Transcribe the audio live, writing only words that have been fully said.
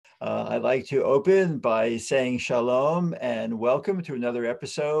I'd like to open by saying shalom and welcome to another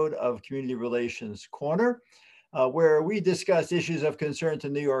episode of Community Relations Corner, where we discuss issues of concern to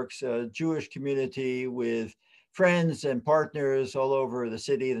New York's Jewish community with friends and partners all over the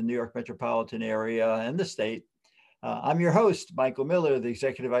city, the New York metropolitan area, and the state. I'm your host, Michael Miller, the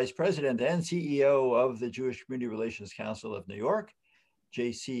Executive Vice President and CEO of the Jewish Community Relations Council of New York,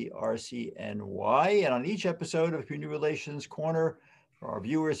 JCRCNY. And on each episode of Community Relations Corner, for our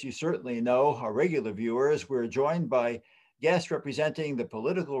viewers, you certainly know, our regular viewers, we're joined by guests representing the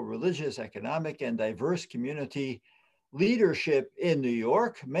political, religious, economic, and diverse community leadership in New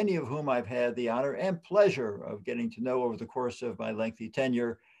York, many of whom I've had the honor and pleasure of getting to know over the course of my lengthy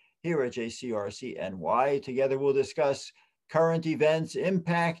tenure here at JCRCNY. Together, we'll discuss current events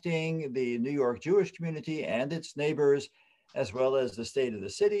impacting the New York Jewish community and its neighbors, as well as the state of the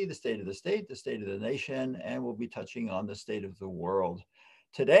city, the state of the state, the state of the nation, and we'll be touching on the state of the world.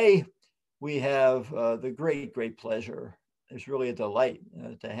 Today, we have the great pleasure. It's really a delight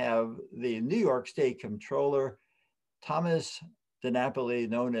to have the New York State Comptroller, Thomas DiNapoli,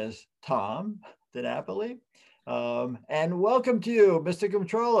 known as Tom DiNapoli. And welcome to you, Mr.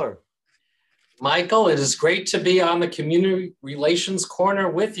 Comptroller. Michael, it is great to be on the Community Relations Corner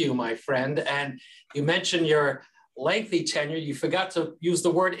with you, my friend. And you mentioned your lengthy tenure. You forgot to use the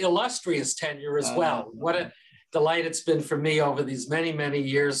word illustrious tenure as well. What a delight it's been for me over these many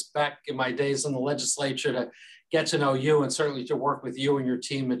years back in my days in the legislature to get to know you and certainly to work with you and your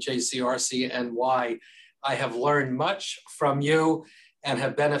team at JCRCNY. I have learned much from you and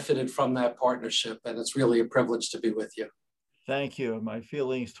have benefited from that partnership. And it's really a privilege to be with you. Thank you. My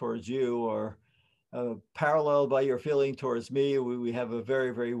feelings towards you are paralleled by your feeling towards me. We have a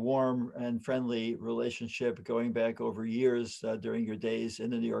very warm and friendly relationship going back over years during your days in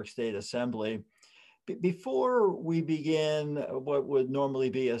the New York State Assembly. Before we begin what would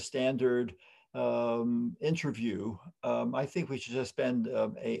normally be a standard interview, I think we should just spend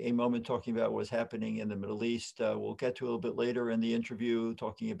a moment talking about what's happening in the Middle East. We'll get to a little bit later in the interview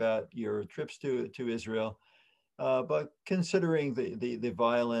talking about your trips to Israel. But considering the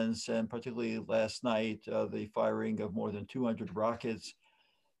violence, and particularly last night, the firing of more than 200 rockets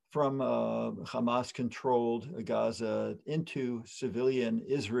from Hamas-controlled Gaza into civilian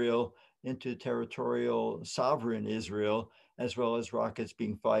Israel, into territorial sovereign Israel, as well as rockets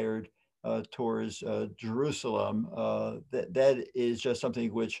being fired towards Jerusalem, that is just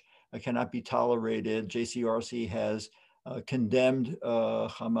something which cannot be tolerated. JCRC has condemned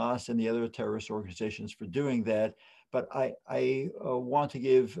Hamas and the other terrorist organizations for doing that. But I want to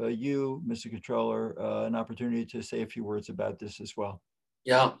give you, Mr. Comptroller, an opportunity to say a few words about this as well.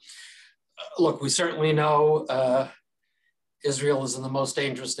 Yeah, look, we certainly know Israel is in the most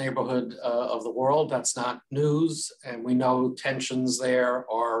dangerous neighborhood of the world. That's not news. And we know tensions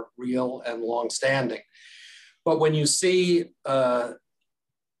there are real and longstanding. But when you see a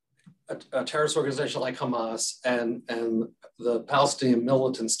terrorist organization like Hamas and the Palestinian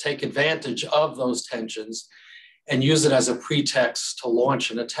militants take advantage of those tensions and use it as a pretext to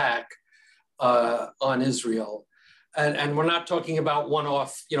launch an attack on Israel. And we're not talking about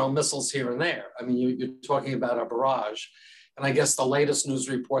one-off, missiles here and there. I mean, you're talking about a barrage. And I guess the latest news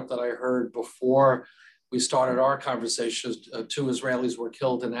report that I heard before we started our conversation, 2 Israelis were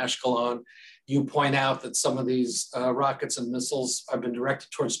killed in Ashkelon. You point out that some of these rockets and missiles have been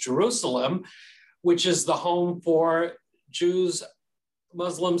directed towards Jerusalem, which is the home for Jews,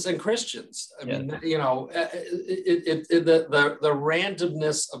 Muslims, and Christians. I mean, the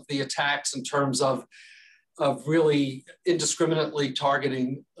randomness of the attacks in terms of really indiscriminately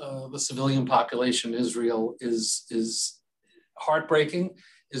targeting the civilian population in Israel is heartbreaking,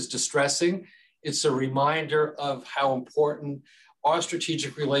 is distressing. It's a reminder of how important our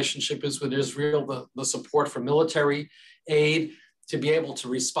strategic relationship is with Israel, the support for military aid to be able to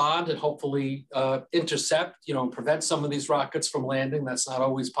respond and hopefully intercept, and prevent some of these rockets from landing. That's not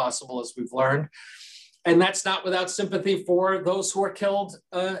always possible, as we've learned. And that's not without sympathy for those who are killed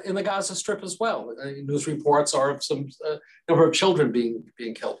in the Gaza Strip as well. News reports are of some number of children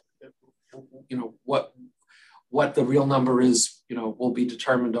being killed. What the real number is, will be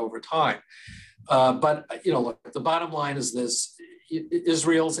determined over time. But look, the bottom line is this: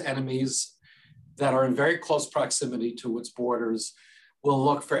 Israel's enemies that are in very close proximity to its borders will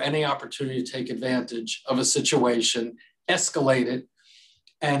look for any opportunity to take advantage of a situation, escalate it,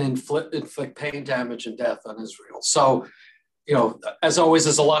 and inflict pain, damage, and death on Israel. So, as always,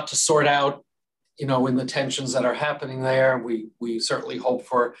 there's a lot to sort out, in the tensions that are happening there. We certainly hope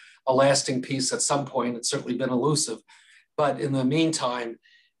for a lasting peace at some point. It's certainly been elusive. But in the meantime,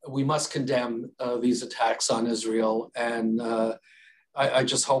 we must condemn these attacks on Israel and I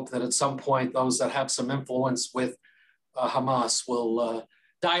just hope that at some point those that have some influence with Hamas will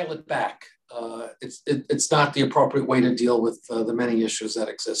dial it back. It's not the appropriate way to deal with the many issues that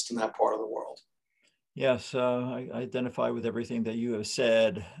exist in that part of the world. Yes, I identify with everything that you have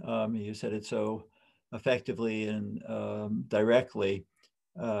said. You said it so effectively and directly.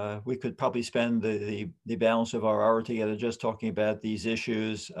 We could probably spend the balance of our hour together just talking about these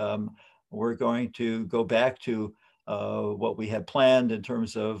issues. We're going to go back to what we had planned in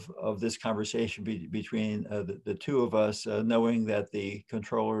terms of this conversation between the two of us, knowing that the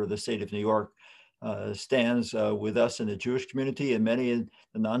controller of the state of New York stands with us in the Jewish community and many in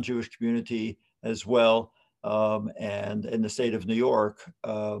the non-Jewish community as well, and in the state of New York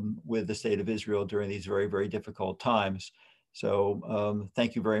with the state of Israel during these very, very difficult times. So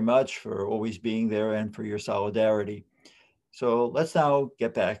thank you very much for always being there and for your solidarity. So let's now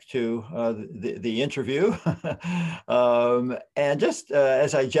get back to the interview. And just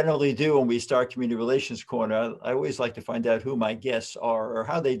as I generally do when we start Community Relations Corner, I always like to find out who my guests are or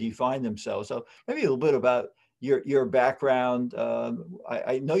how they define themselves. So maybe a little bit about your background.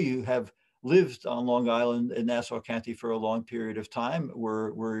 I know you have lived on Long Island in Nassau County for a long period of time.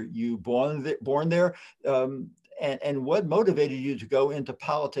 Were you born there? And what motivated you to go into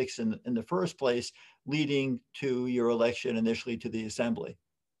politics in the first place, leading to your election initially to the assembly?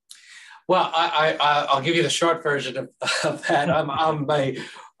 Well, I'll give you the short version of that. I'm a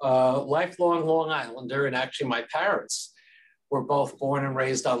lifelong Long Islander, and actually my parents were both born and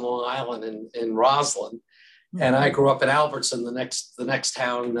raised on Long Island in Roslyn. And I grew up in Albertson, the next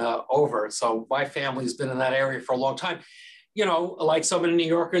town over. So my family's been in that area for a long time. You know, like so many New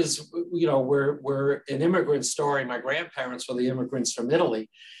Yorkers, you know, we're an immigrant story. My grandparents were the immigrants from Italy,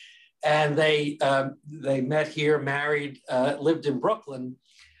 and they met here, married, lived in Brooklyn.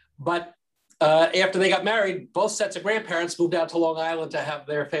 But after they got married, both sets of grandparents moved out to Long Island to have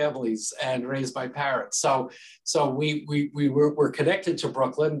their families and raise my parents. So we're connected to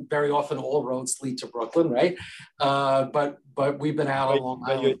Brooklyn. Very often, all roads lead to Brooklyn, right? But we've been out on Long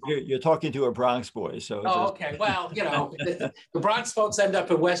Island. You're talking to a Bronx boy, so. Oh, okay. Well, you know, the Bronx folks end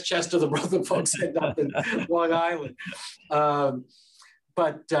up in Westchester. The Brooklyn folks end up in Long Island.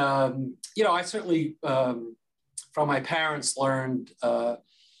 But you know, I certainly from my parents learned.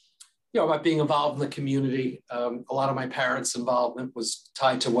 You know, about being involved in the community. A lot of my parents' involvement was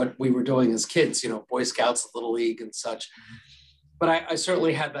tied to what we were doing as kids, you know, Boy Scouts, Little League and such. But I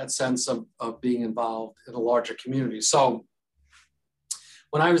certainly had that sense of being involved in a larger community. So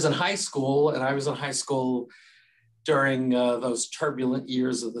when I was in high school, and I was in high school during those turbulent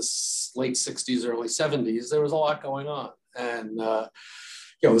years of the late 60s, early 70s, there was a lot going on. And,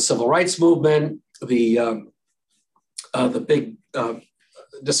 you know, the civil rights movement, the big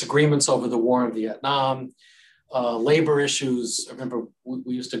disagreements over the war in Vietnam, labor issues. I remember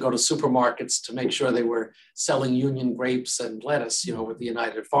we used to go to supermarkets to make sure they were selling Union grapes and lettuce, you know, with the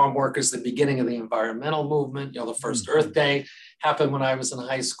United Farm Workers, the beginning of the environmental movement. You know, the first Earth Day happened when I was in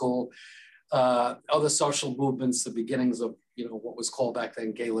high school. Other social movements, the beginnings of, you know, what was called back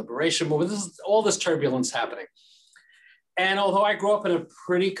then gay liberation movement. This is all this turbulence happening. And although I grew up in a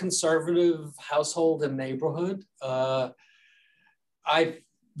pretty conservative household and neighborhood, I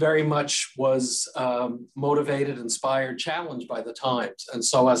very much was motivated, inspired, challenged by the times. And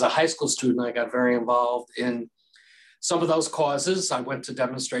so as a high school student, I got very involved in some of those causes. I went to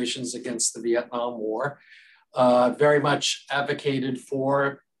demonstrations against the Vietnam War, very much advocated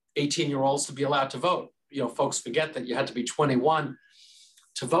for 18-year-olds to be allowed to vote. You know, folks forget that you had to be 21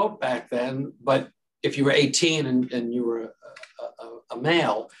 to vote back then, but if you were 18 and you were a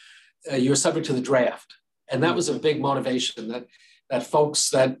male, you were subject to the draft. And that was a big motivation, that folks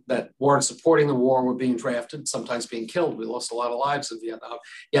that weren't supporting the war were being drafted, sometimes being killed. We lost a lot of lives in Vietnam,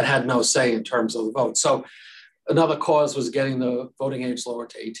 yet had no say in terms of the vote. So another cause was getting the voting age lower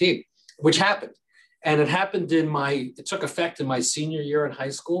to 18, which happened. And it happened it took effect in my senior year in high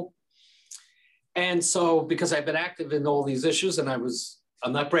school. And so because I've been active in all these issues, and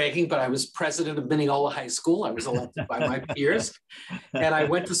I'm not bragging, but I was president of Mineola High School. I was elected by my peers. And I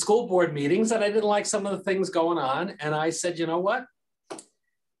went to school board meetings, and I didn't like some of the things going on. And I said, you know what?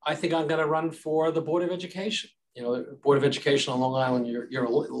 I think I'm going to run for the Board of Education. You know, Board of Education on Long Island, you're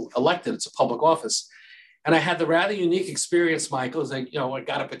elected. It's a public office. And I had the rather unique experience, Michael, is like, you know, I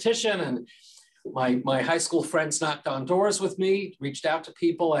got a petition, and my high school friends knocked on doors with me, reached out to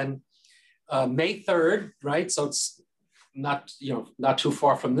people, and May 3rd, right? So it's not too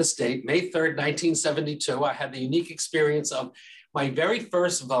far from this date, May 3rd, 1972, I had the unique experience of my very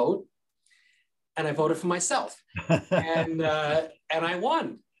first vote, and I voted for myself. And I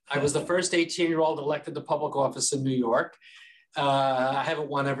won. I was the first 18-year-old elected to public office in New York. I haven't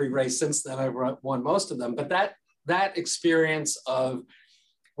won every race since then. I've won most of them, but that experience of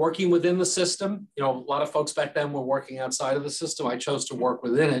working within the system, a lot of folks back then were working outside of the system. I chose to work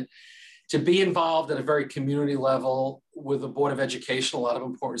within it. To be involved at a very community level with the Board of Education, a lot of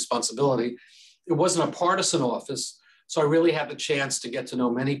important responsibility. It wasn't a partisan office, so I really had the chance to get to know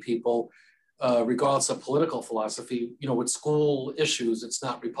many people, regardless of political philosophy. With school issues, it's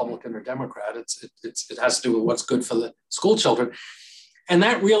not Republican or Democrat. It has to do with what's good for the school children. And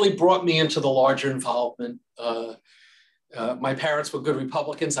that really brought me into the larger involvement. My parents were good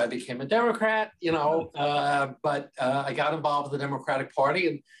Republicans. I became a Democrat, but I got involved with the Democratic Party,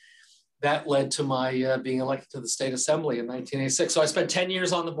 and that led to my being elected to the state assembly in 1986. So I spent 10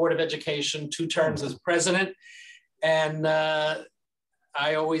 years on the Board of Education, 2 terms as president. And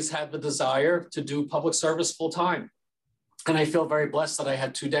I always had the desire to do public service full time. And I feel very blessed that I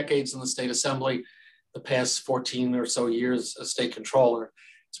had 2 decades in the state assembly, the past 14 or so years as state controller.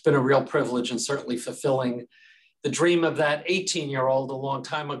 It's been a real privilege and certainly fulfilling the dream of that 18-year-old a long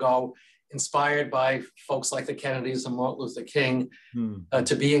time ago, inspired by folks like the Kennedys and Martin Luther King,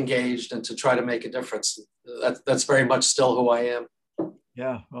 to be engaged and to try to make a difference. That's very much still who I am.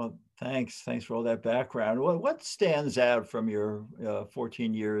 Yeah, well, thanks for all that background. What stands out from your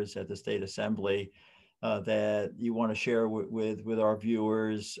 14 years at the State Assembly that you want to share with our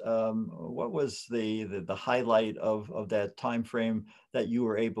viewers? What was the highlight of that time frame that you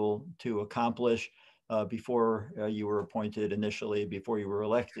were able to accomplish before you were appointed initially, before you were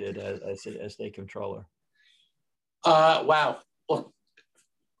elected as state controller? Wow. Well,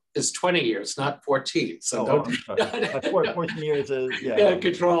 it's 20 years, not 14. So don't. 14 years yeah,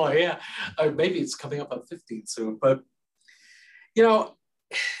 controller. Yeah, maybe it's coming up on 15 soon. But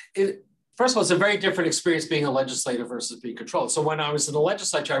first of all, it's a very different experience being a legislator versus being controller. So when I was in the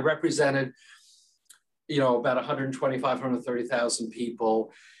legislature, I represented, about 125, 130,000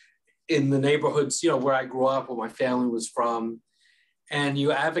 people in the neighborhoods, where I grew up, where my family was from, and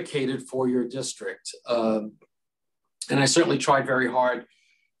you advocated for your district. And I certainly tried very hard,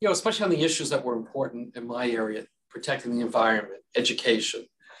 especially on the issues that were important in my area, protecting the environment, education.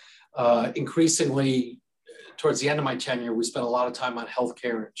 Increasingly, towards the end of my tenure, we spent a lot of time on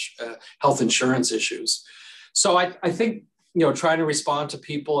healthcare, health insurance issues. So I think, trying to respond to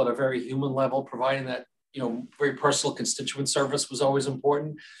people at a very human level, providing that, very personal constituent service was always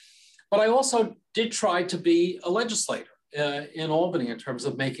important. But I also did try to be a legislator in Albany in terms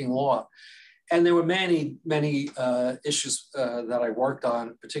of making law. And there were many, many issues that I worked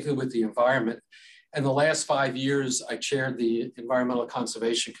on, particularly with the environment. And the last 5 years, I chaired the Environmental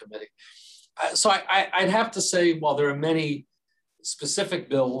Conservation Committee. So I'd have to say, while there are many specific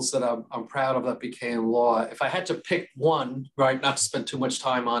bills that I'm proud of that became law, if I had to pick one, right, not to spend too much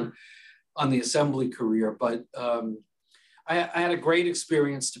time on the assembly career, but I had a great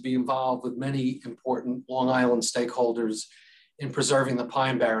experience to be involved with many important Long Island stakeholders in preserving the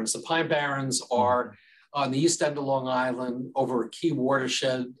Pine Barrens. The Pine Barrens are on the east end of Long Island, over a key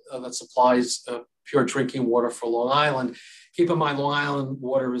watershed that supplies pure drinking water for Long Island. Keep in mind, Long Island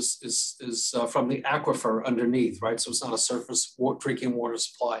water is from the aquifer underneath, right? So it's not a surface drinking water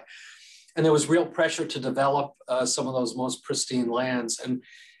supply. And there was real pressure to develop some of those most pristine lands. And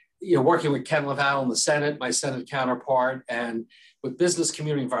working with Ken LaValle in the Senate, my Senate counterpart, and with business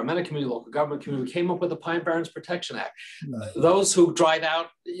community, environmental community, local government community, we came up with the Pine Barrens Protection Act. Those who drive out,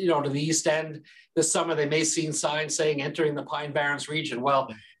 to the East End this summer, they may see signs saying entering the Pine Barrens region. Well,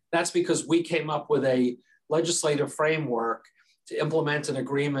 that's because we came up with a legislative framework to implement an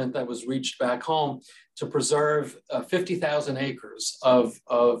agreement that was reached back home to preserve 50,000 acres of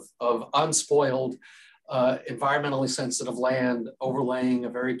unspoiled, environmentally sensitive land overlaying a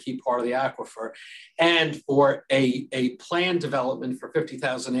very key part of the aquifer, and for a planned development for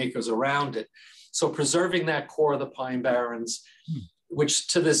 50,000 acres around it. So preserving that core of the Pine Barrens, which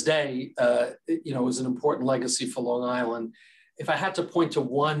to this day, is an important legacy for Long Island. If I had to point to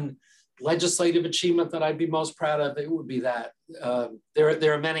one legislative achievement that I'd be most proud of, it would be that.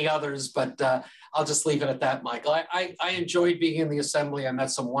 There are many others, but I'll just leave it at that, Michael. I enjoyed being in the assembly. I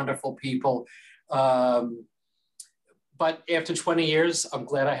met some wonderful people. But after 20 years, I'm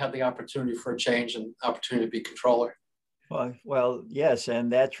glad I had the opportunity for a change and opportunity to be controller. Well, yes,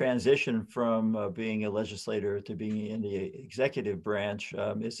 and that transition from being a legislator to being in the executive branch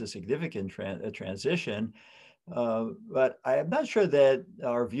is a significant transition. But I am not sure that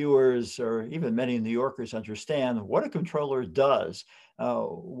our viewers or even many New Yorkers understand what a controller does,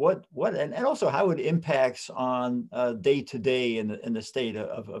 and also how it impacts on day to day in the state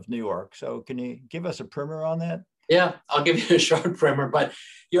of New York. So can you give us a primer on that? Yeah, I'll give you a short primer, but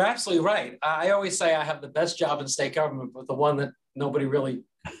you're absolutely right. I always say I have the best job in state government, but the one that nobody really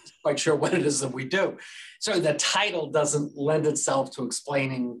is quite sure what it is that we do. So the title doesn't lend itself to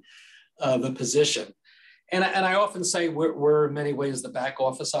explaining the position. And I often say we're in many ways the back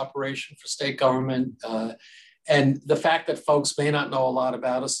office operation for state government. And the fact that folks may not know a lot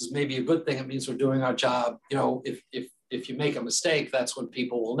about us is maybe a good thing. It means we're doing our job. You know, if you make a mistake, that's when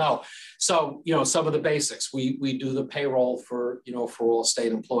people will know. So, you know, some of the basics, we do the payroll for, you know, for all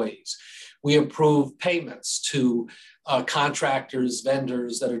state employees. We approve payments to contractors,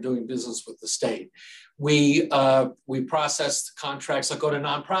 vendors that are doing business with the state. We process contracts that go to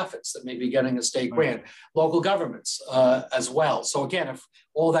nonprofits that may be getting a state grant, local governments as well. So again, if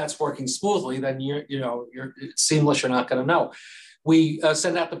all that's working smoothly, then you're it's seamless. You're not going to know. We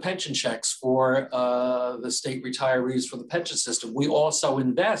send out the pension checks for the state retirees for the pension system. We also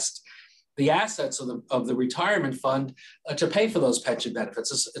invest the assets of the retirement fund to pay for those pension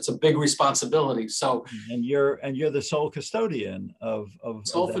benefits. It's a big responsibility. So, and you're the sole custodian of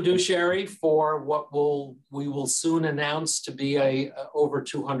sole fiduciary for what we will soon announce to be a over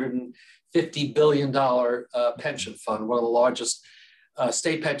 $250 billion pension fund, one of the largest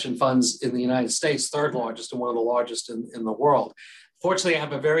state pension funds in the United States, third largest and one of the largest in the world. Fortunately, I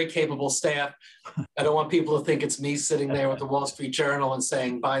have a very capable staff. I don't want people to think it's me sitting there with the Wall Street Journal and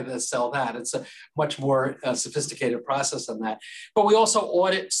saying, buy this, sell that. It's a much more sophisticated process than that. But we also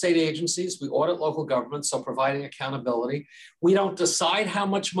audit state agencies. We audit local governments, so providing accountability. We don't decide how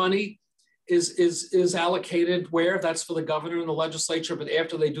much money is allocated where. That's for the governor and the legislature. But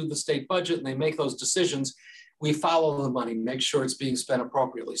after they do the state budget and they make those decisions, we follow the money, make sure it's being spent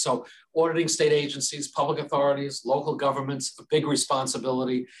appropriately. So auditing state agencies, public authorities, local governments, a big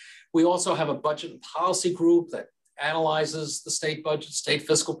responsibility. We also have a budget and policy group that analyzes the state budget, state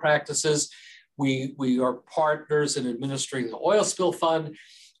fiscal practices. We are partners in administering the oil spill fund.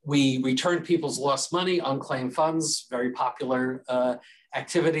 We return people's lost money, unclaimed funds, very popular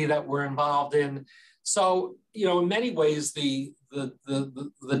activity that we're involved in. So, you know, in many ways, the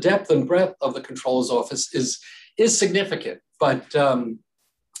depth and breadth of the Comptroller's office is significant, but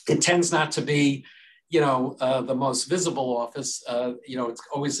it tends not to be, you know, the most visible office. You know, it's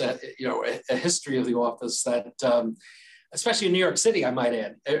always a history of the office that, especially in New York City, I might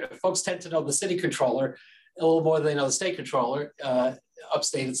add, folks tend to know the city controller a little more than they know the state controller.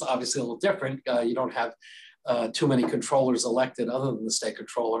 Upstate, it's obviously a little different. You don't have too many controllers elected other than the state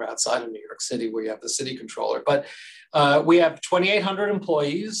controller outside of New York City, where you have the city controller. But we have 2,800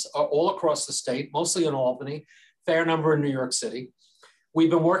 employees all across the state, mostly in Albany, fair number in New York City. We've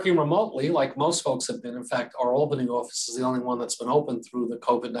been working remotely, like most folks have been. In fact, our Albany office is the only one that's been open through the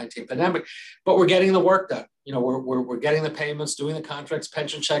COVID-19 pandemic, but we're getting the work done. You know, we're getting the payments, doing the contracts,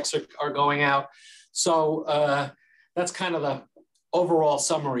 pension checks are going out. So that's kind of the overall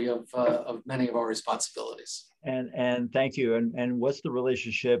summary of many of our responsibilities. And thank you. And what's the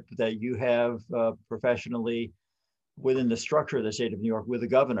relationship that you have professionally within the structure of the state of New York with the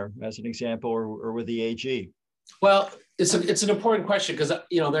governor, as an example, or with the AG? Well, it's an important question because,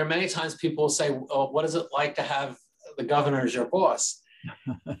 you know, there are many times people say, oh, what is it like to have the governor as your boss?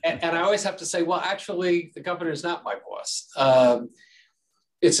 and I always have to say, well, actually, the governor is not my boss.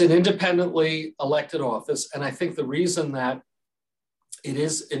 It's an independently elected office. And I think the reason that it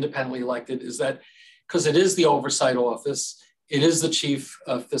is independently elected is that because it is the oversight office, it is the chief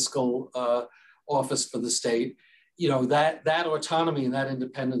fiscal office for the state. You know, that autonomy and that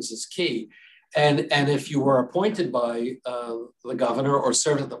independence is key. And if you were appointed by the governor or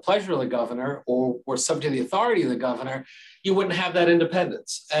served at the pleasure of the governor or were subject to the authority of the governor, you wouldn't have that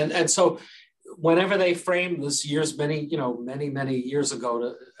independence. And so whenever they framed this many years ago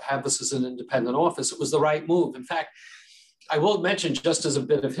to have this as an independent office, it was the right move. In fact, I will mention, just as a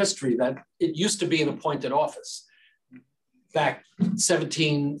bit of history, that it used to be an appointed office back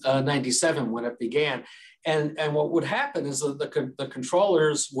 1797 when it began. And what would happen is that the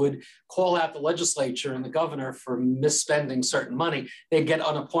controllers would call out the legislature and the governor for misspending certain money. They'd get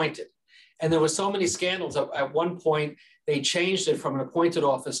unappointed. And there were so many scandals. At one point, they changed it from an appointed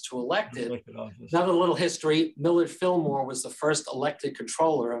office to elected. Another little history, Millard Fillmore was the first elected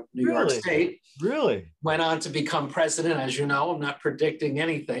controller of New York State. Really? Went on to become president, as you know. I'm not predicting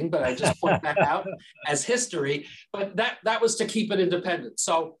anything, but I just point that out as history. But that was to keep it independent.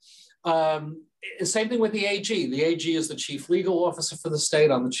 So same thing with the AG. The AG is the chief legal officer for the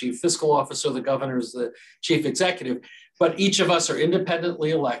state. I'm the chief fiscal officer. The governor is the chief executive. But each of us are independently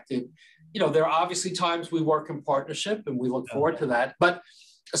elected. You know, there are obviously times we work in partnership, and we look forward to that. But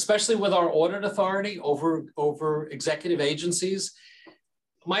especially with our audit authority over executive agencies,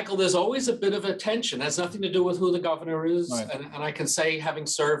 Michael, there's always a bit of a tension. It has nothing to do with who the governor is. Right. And I can say, having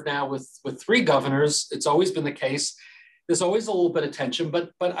served now with three governors, it's always been the case. There's always a little bit of tension,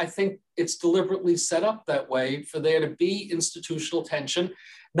 but I think it's deliberately set up that way for there to be institutional tension,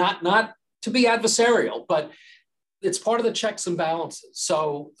 not to be adversarial, but it's part of the checks and balances.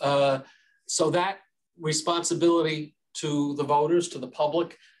 So that responsibility to the voters, to the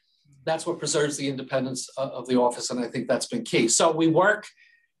public, that's what preserves the independence of the office. And I think that's been key. So we work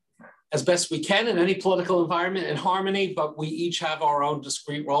as best we can in any political environment in harmony, but we each have our own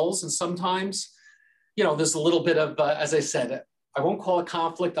discrete roles. And sometimes, there's a little bit of, as I said, I won't call it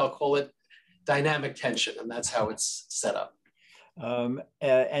conflict, I'll call it dynamic tension. And that's how it's set up.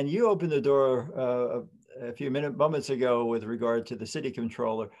 And you opened the door a few moments ago with regard to the city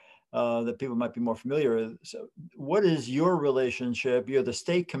controller that people might be more familiar with. So what is your relationship? You're the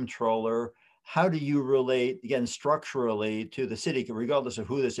state controller. How do you relate, again, structurally to the city, regardless of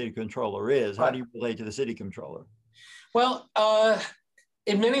who the city controller is? How do you relate to the city controller? Well,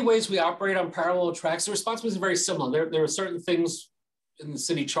 in many ways, we operate on parallel tracks. The responsibilities are very similar. There are certain things in the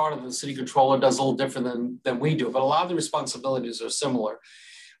city charter that the city controller does a little different than we do, but a lot of the responsibilities are similar.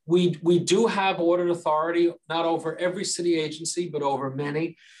 We do have audit authority, not over every city agency, but over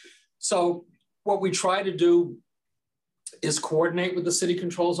many. So what we try to do is coordinate with the city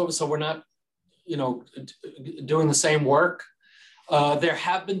controller's office, so we're not doing the same work. There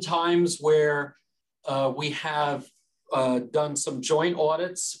have been times where we have done some joint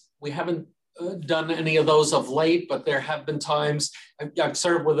audits. We haven't done any of those of late, but there have been times. I've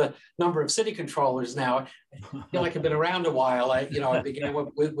served with a number of city controllers now. I feel like I've been around a while. I began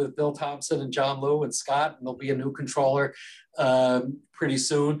with Bill Thompson and John Liu and Scott, and there'll be a new controller pretty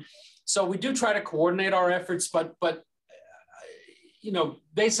soon. So we do try to coordinate our efforts, but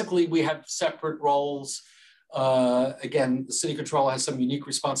basically we have separate roles. Again, the city controller has some unique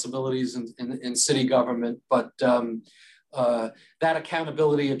responsibilities in city government, but that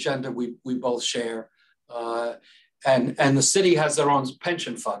accountability agenda we both share. And the city has their own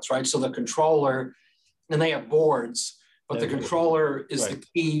pension funds, right? So the controller, and they have boards, but the controller is the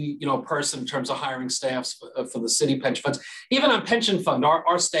key, person in terms of hiring staffs for the city pension funds. Even on pension fund,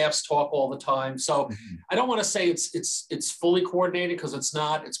 our staffs talk all the time. So I don't want to say it's fully coordinated, because it's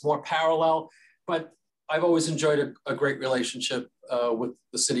not. It's more parallel. But I've always enjoyed a great relationship with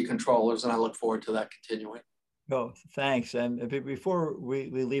the city controllers, and I look forward to that continuing. Oh, thanks. And before we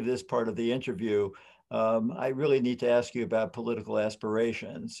leave this part of the interview, I really need to ask you about political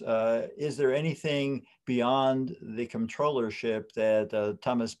aspirations. Is there anything beyond the controllership that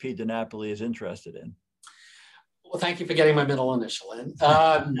Thomas P. DiNapoli is interested in? Well, thank you for getting my middle initial in.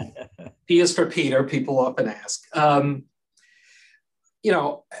 P is for Peter, people often ask.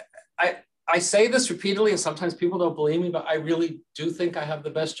 I say this repeatedly, and sometimes people don't believe me, but I really do think I have the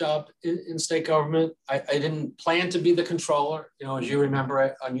best job in state government. I didn't plan to be the controller. As you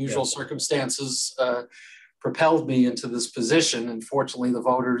remember, unusual circumstances propelled me into this position, and fortunately, the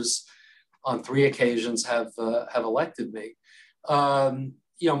voters on 3 occasions have elected me.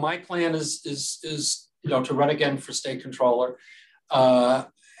 My plan is to run again for state controller,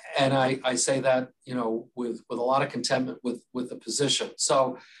 and I say that with a lot of contentment with the position.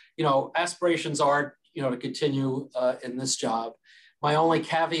 So. Aspirations are, to continue in this job. My only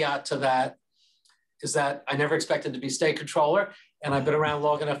caveat to that is that I never expected to be state controller, and I've been around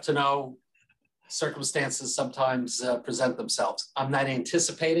long enough to know circumstances sometimes present themselves. I'm not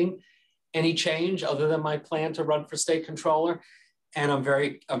anticipating any change other than my plan to run for state controller, and I'm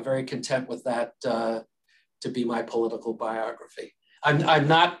very content with that to be my political biography. I'm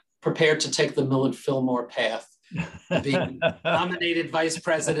not prepared to take the Millard Fillmore path. Be nominated vice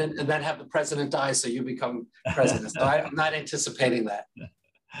president and then have the president die so you become president. So I'm not anticipating that.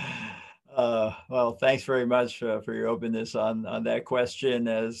 Well, thanks very much for your openness on that question,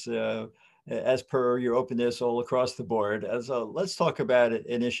 as per your openness all across the board. Let's talk about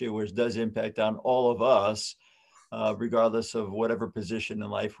an issue which does impact on all of us, regardless of whatever position in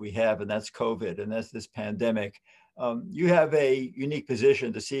life we have, and that's COVID, and that's this pandemic. You have a unique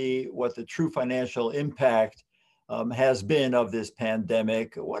position to see what the true financial impact has been of this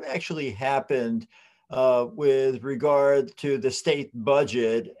pandemic. What actually happened with regard to the state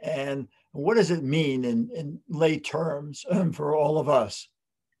budget, and what does it mean in lay terms for all of us?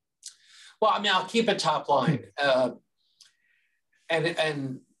 Well, I'll keep it top line,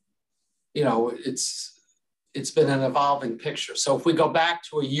 and it's been an evolving picture. So if we go back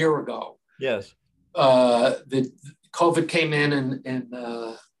to a year ago, yes, the COVID came in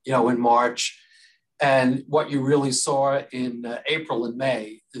March. And what you really saw in April and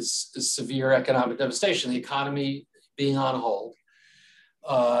May is severe economic devastation, the economy being on hold.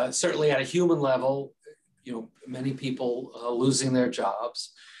 Certainly at a human level, many people losing their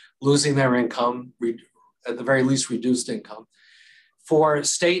jobs, losing their income, at the very least reduced income. For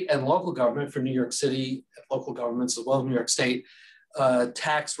state and local government, for New York City, local governments as well as New York State,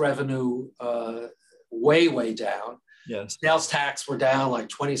 tax revenue way, way down. Yes. Sales tax were down like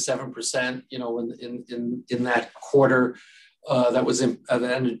 27%, in that quarter that was at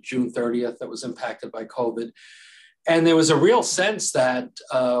the end of June 30th that was impacted by COVID. And there was a real sense that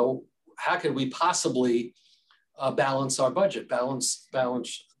how could we possibly balance our budget, balance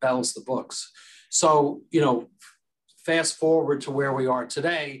the books? So, fast forward to where we are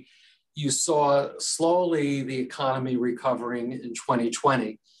today, you saw slowly the economy recovering in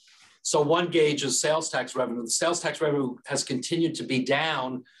 2020. So one gauge is sales tax revenue. The sales tax revenue has continued to be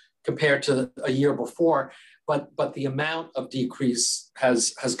down compared to a year before, but the amount of decrease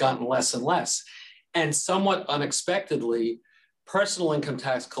has gotten less and less. And somewhat unexpectedly, personal income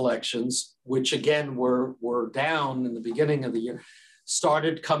tax collections, which again were down in the beginning of the year,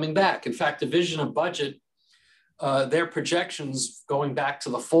 started coming back. In fact, Division of Budget, their projections going back to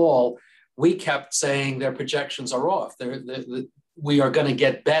the fall, we kept saying their projections are off. We are going to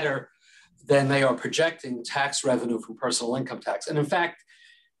get better than they are projecting tax revenue from personal income tax. And in fact,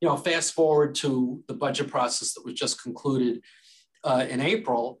 fast forward to the budget process that was just concluded in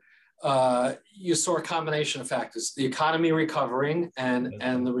April, you saw a combination of factors: the economy recovering,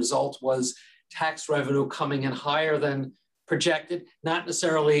 and the result was tax revenue coming in higher than projected, not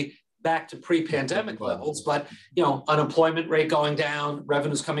necessarily back to pre-pandemic levels, but unemployment rate going down,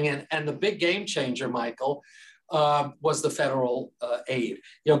 revenues coming in. And the big game changer, Michael, was the federal aid.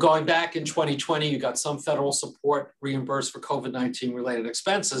 Going back in 2020, you got some federal support reimbursed for COVID-19 related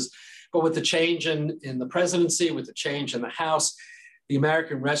expenses, but with the change in the presidency, with the change in the House, the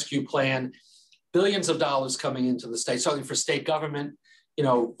American Rescue Plan, billions of dollars coming into the state, certainly for state government,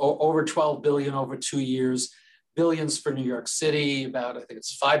 over 12 billion over 2 years, billions for New York City, I think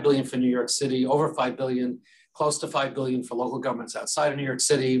it's 5 billion for New York City, over 5 billion, close to 5 billion for local governments outside of New York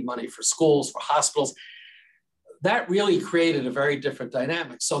City, money for schools, for hospitals. That really created a very different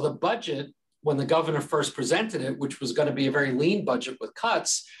dynamic. So the budget, when the governor first presented it, which was going to be a very lean budget with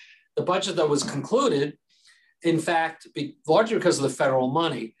cuts, the budget that was concluded, in fact, largely because of the federal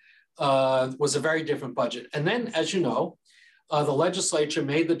money, was a very different budget. And then, as you know, the legislature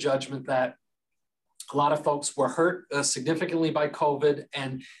made the judgment that a lot of folks were hurt significantly by COVID,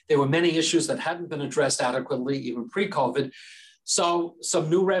 and there were many issues that hadn't been addressed adequately, even pre-COVID. So some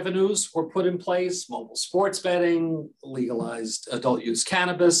new revenues were put in place: mobile sports betting, legalized adult use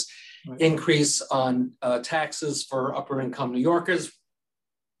cannabis, increase on taxes for upper income New Yorkers.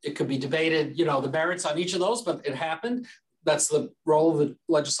 It could be debated, the merits on each of those, but it happened. That's the role of the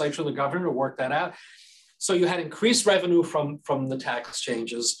legislature and the governor to work that out. So you had increased revenue from the tax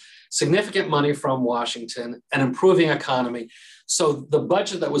changes, significant money from Washington, an improving economy. So the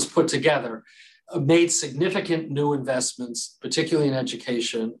budget that was put together made significant new investments, particularly in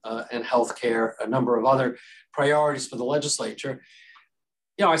education and healthcare, a number of other priorities for the legislature.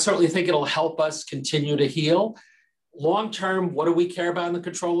 I certainly think it'll help us continue to heal. Long-term, what do we care about in the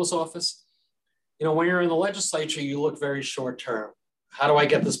comptroller's office? When you're in the legislature, you look very short-term. How do I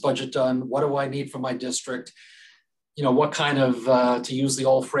get this budget done? What do I need for my district? What kind of, to use the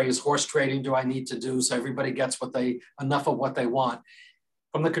old phrase, horse trading do I need to do so everybody gets enough of what they want?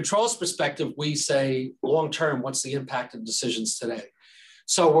 From the controller's perspective, we say long-term, what's the impact of decisions today?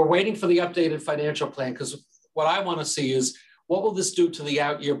 So we're waiting for the updated financial plan, because what I want to see is, what will this do to the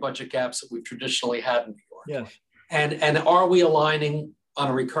out-year budget gaps that we've traditionally had in New York? Yes. And are we aligning on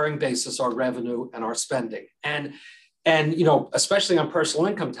a recurring basis our revenue and our spending? And especially on personal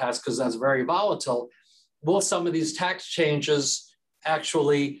income tax, because that's very volatile, will some of these tax changes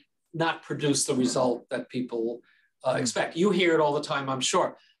actually not produce the result that people expect? You hear it all the time, I'm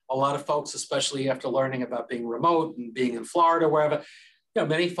sure. A lot of folks, especially after learning about being remote and being in Florida, wherever,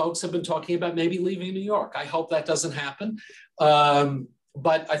 many folks have been talking about maybe leaving New York. I hope that doesn't happen.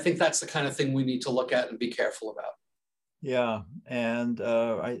 But I think that's the kind of thing we need to look at and be careful about. Yeah, and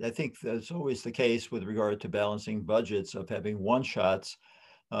I think that's always the case with regard to balancing budgets, of having one-shots.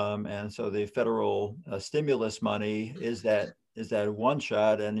 And so the federal stimulus money is that one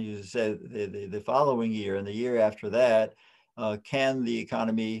shot. And you said the following year and the year after that, can the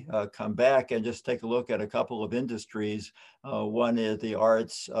economy come back? And just take a look at a couple of industries. One is the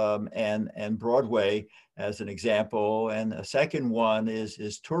arts and Broadway as an example. And a second one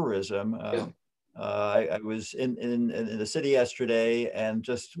is tourism. Yeah. I was in the city yesterday, and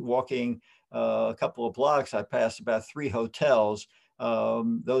just walking a couple of blocks, I passed about 3 hotels.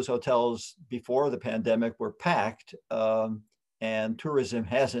 Those hotels before the pandemic were packed. and tourism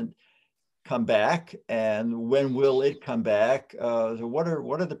hasn't come back. And when will it come back? So what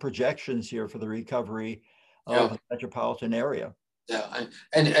are the projections here for the recovery of the metropolitan area? Yeah,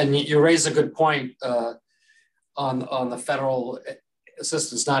 and you raise a good point on the federal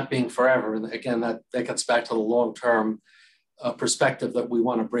assistance not being forever. And again, that gets back to the long-term perspective that we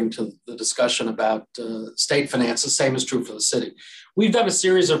want to bring to the discussion about state finances. Same is true for the city. We've done a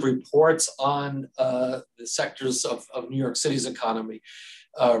series of reports on the sectors of New York City's economy,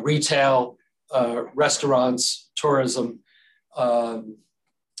 retail, restaurants, tourism.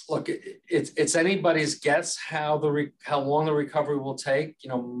 Look, it's anybody's guess how long the recovery will take.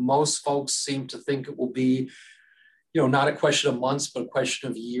 Most folks seem to think it will be, not a question of months, but a question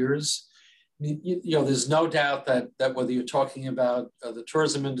of years. There's no doubt that whether you're talking about the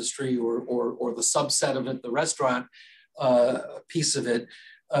tourism industry or the subset of it, the restaurant piece of it,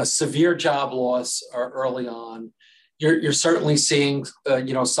 severe job loss early on. You're certainly seeing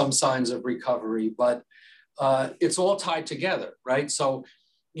some signs of recovery, but it's all tied together, right? So,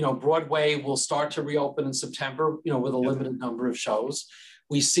 Broadway will start to reopen in September, with a limited number of shows.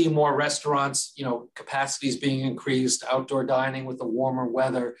 We see more restaurants, capacities being increased, outdoor dining with the warmer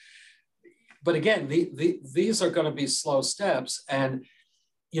weather. But again, these are going to be slow steps, and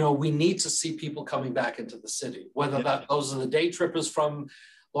we need to see people coming back into the city. Whether those are the day trippers from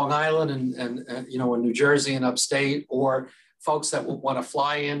Long Island and in New Jersey and upstate, or folks that want to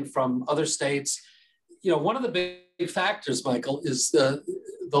fly in from other states. One of the big factors, Michael, is the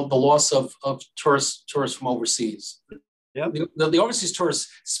loss of tourists from overseas. Yep. The overseas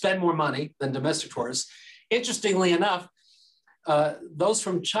tourists spend more money than domestic tourists. Interestingly enough, those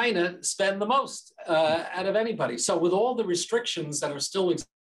from China spend the most out of anybody. So with all the restrictions that are still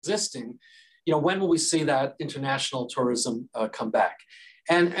existing, when will we see that international tourism come back?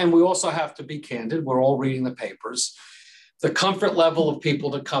 And we also have to be candid. We're all reading the papers. The comfort level of people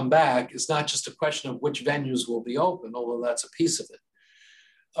to come back is not just a question of which venues will be open, although that's a piece of it.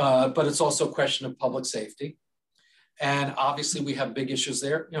 But it's also a question of public safety. And obviously we have big issues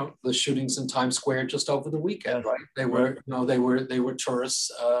there. The shootings in Times Square just over the weekend, right? They were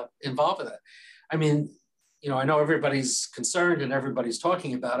tourists involved in that. I mean, I know everybody's concerned and everybody's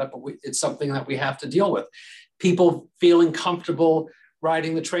talking about it, but it's something that we have to deal with. People feeling comfortable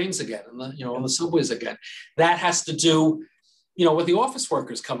riding the trains again and on the subways again. That has to do, with the office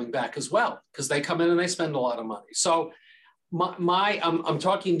workers coming back as well, because they come in and they spend a lot of money. So I'm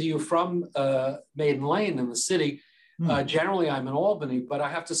talking to you from Maiden Lane in the city. Generally, I'm in Albany, but I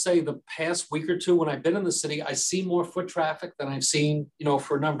have to say the past week or two when I've been in the city, I see more foot traffic than I've seen,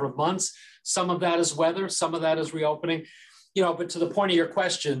 for a number of months. Some of that is weather, some of that is reopening, but to the point of your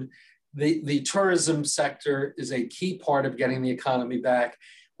question, the tourism sector is a key part of getting the economy back.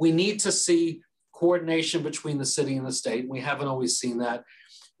 We need to see coordination between the city and the state. We haven't always seen that.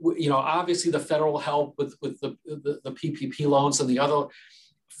 Obviously the federal help with the PPP loans and the other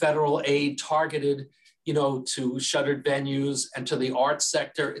federal aid targeted to shuttered venues and to the arts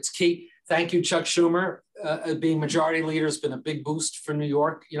sector. It's key. Thank you, Chuck Schumer. Being majority leader has been a big boost for New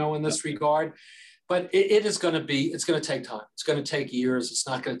York, in this regard. But it's going to take time. It's going to take years. It's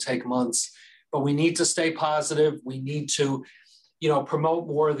not going to take months. But we need to stay positive. We need to, promote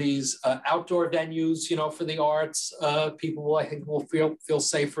more of these outdoor venues, for the arts. People, I think, will feel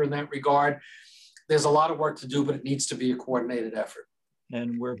safer in that regard. There's a lot of work to do, but it needs to be a coordinated effort.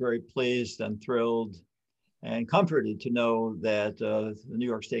 And we're very pleased and thrilled and comforted to know that the New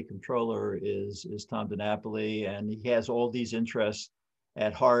York State Comptroller is Tom DiNapoli, and he has all these interests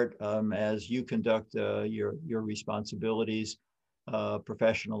at heart as you conduct your responsibilities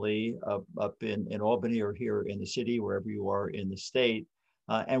professionally up in Albany or here in the city, wherever you are in the state.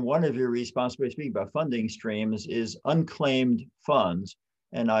 And one of your responsibilities, speaking about funding streams, is unclaimed funds.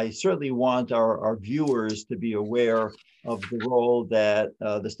 And I certainly want our viewers to be aware of the role that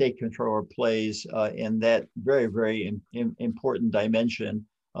the state controller plays in that very, very important dimension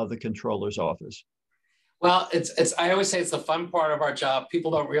of the controller's office. Well, I always say it's the fun part of our job.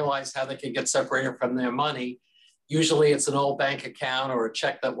 People don't realize how they can get separated from their money. Usually it's an old bank account or a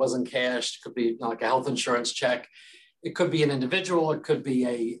check that wasn't cashed. It could be like a health insurance check. It could be an individual. It could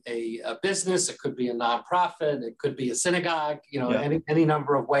be a business. It could be a nonprofit. It could be a synagogue, any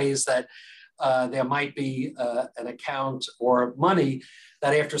number of ways that there might be an account or money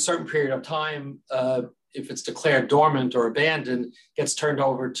that after a certain period of time, if it's declared dormant or abandoned, gets turned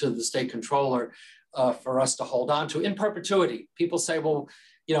over to the state controller for us to hold on to in perpetuity. People say, well,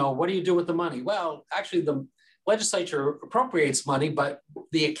 what do you do with the money? Well, actually the legislature appropriates money, but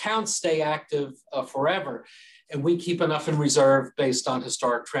the accounts stay active forever. and we keep enough in reserve based on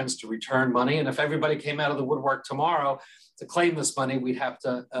historic trends to return money. And if everybody came out of the woodwork tomorrow to claim this money, we'd have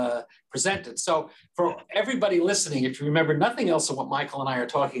to present it. So for everybody listening, if you remember nothing else of what Michael and I are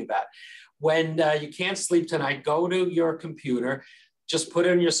talking about, when you can't sleep tonight, go to your computer, just put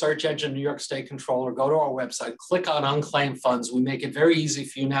in your search engine, New York State Controller, go to our website, click on unclaimed funds. We make it very easy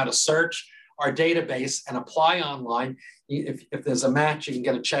for you now to search our database and apply online. If there's a match, you can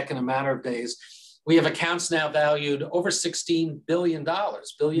get a check in a matter of days. We have accounts now valued over $16 billion,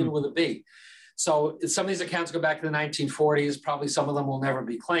 billion with a B. So some of these accounts go back to the 1940s. Probably some of them will never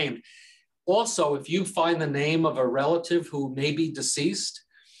be claimed. Also, if you find the name of a relative who may be deceased,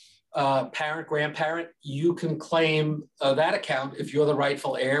 parent, grandparent, you can claim that account if you're the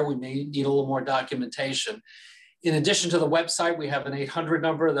rightful heir. We may need a little more documentation. In addition to the website, we have an 800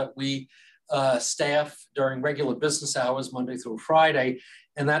 number that we staff during regular business hours, Monday through Friday.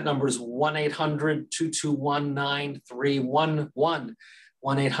 And that number is 1-800-221-9311,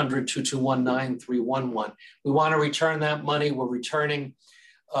 1-800-221-9311. We want to return that money. We're returning,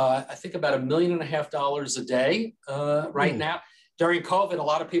 I think, about $1.5 million a day right now. During COVID, a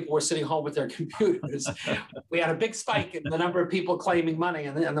lot of people were sitting home with their computers. We had a big spike in the number of people claiming money,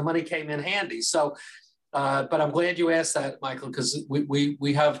 and the money came in handy. So, but I'm glad you asked that, Michael, because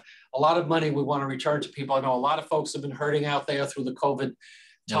we have a lot of money we want to return to people. I know a lot of folks have been hurting out there through the COVID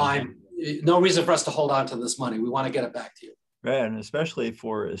time. No reason for us to hold on to this money. We want to get it back to you. Right, and especially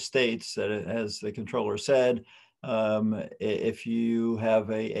for estates that, as the controller said, if you have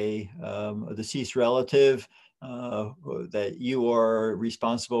a deceased relative that you are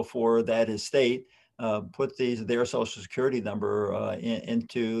responsible for that estate, put their social security number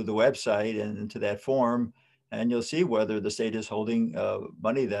into the website and into that form, and you'll see whether the state is holding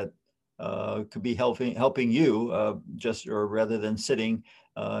money that could be helping you or rather than sitting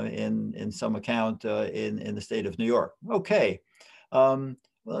in some account in the state of New York. Okay.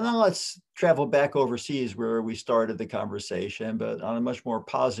 Well, now let's travel back overseas where we started the conversation, but on a much more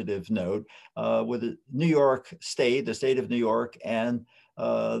positive note, with the New York State, the state of New York, and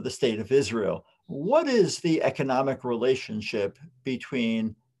the state of Israel. What is the economic relationship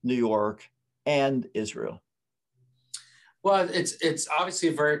between New York and Israel? Well, it's obviously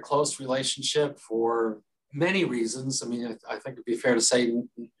a very close relationship for many reasons. I mean, I think it'd be fair to say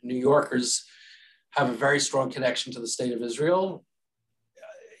New Yorkers have a very strong connection to the state of Israel.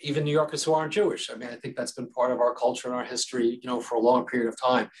 Even New Yorkers who aren't Jewish. I mean, I think that's been part of our culture and our history, you know, for a long period of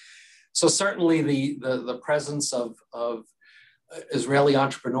time. So certainly the presence of Israeli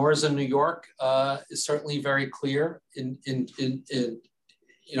entrepreneurs in New York is certainly very clear in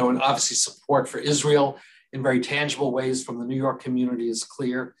you know, and obviously support for Israel in very tangible ways from the New York community is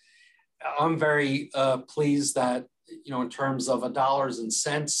clear. I'm very pleased that, you know, in terms of a dollars and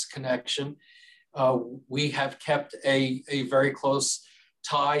cents connection, we have kept a very close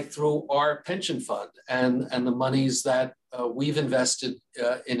tie through our pension fund and the monies that we've invested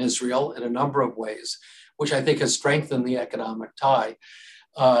in Israel in a number of ways, which I think has strengthened the economic tie.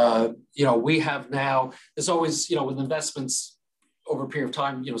 You know, we have now, there's always, you know, with investments over a period of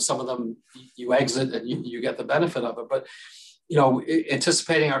time, you know, some of them you exit and you get the benefit of it. But, you know,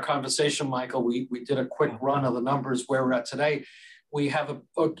 anticipating our conversation, Michael, we did a quick run of the numbers where we're at today. We have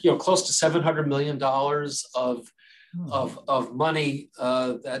you know, close to $700 million of money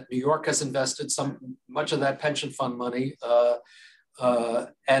that New York has invested, much of that pension fund money.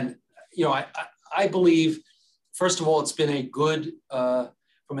 And, you know, I believe, first of all, it's been a good,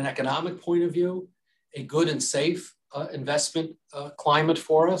 from an economic point of view, a good and safe investment climate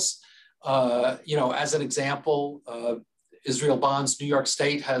for us. You know, as an example, Israel Bonds, New York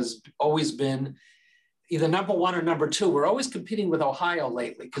State has always been either number one or number two. We're always competing with Ohio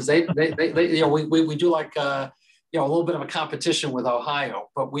lately because they you know, we do like, you know, a little bit of a competition with Ohio,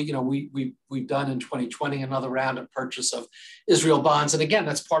 but we've done in 2020 another round of purchase of Israel bonds. And again,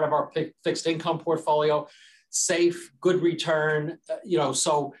 that's part of our fixed income portfolio, safe, good return, you know,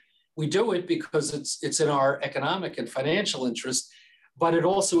 so we do it because it's in our economic and financial interest, but it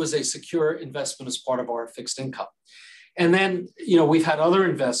also is a secure investment as part of our fixed income. And then, you know, we've had other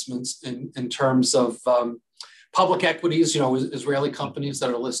investments in terms of public equities, you know, Israeli companies that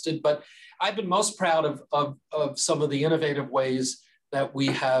are listed, but I've been most proud of some of the innovative ways that we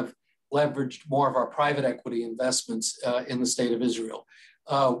have leveraged more of our private equity investments in the state of Israel.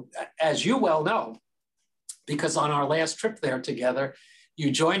 As you well know, because on our last trip there together,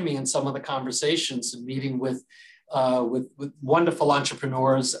 you joined me in some of the conversations and meeting with wonderful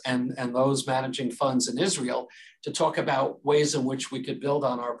entrepreneurs and those managing funds in Israel to talk about ways in which we could build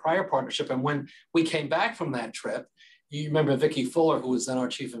on our prior partnership. And when we came back from that trip, you remember Vicki Fuller, who was then our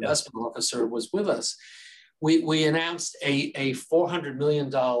chief investment officer, was with us. we announced a $400 million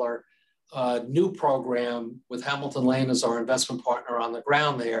new program with Hamilton Lane as our investment partner on the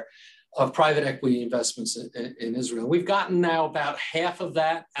ground there of private equity investments in Israel. We've gotten now about half of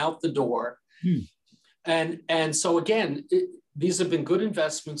that out the door. And so again, these have been good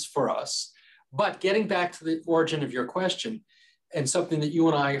investments for us. But getting back to the origin of your question, and something that you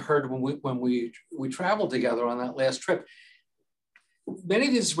and I heard when we traveled together on that last trip, many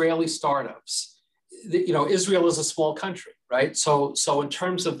of the Israeli startups, Israel is a small country, right? So in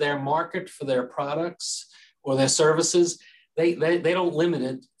terms of their market for their products or their services, they don't limit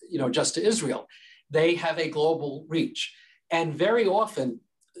it, just to Israel. They have a global reach. And very often,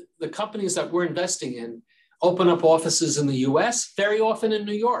 the companies that we're investing in open up offices in the US, very often in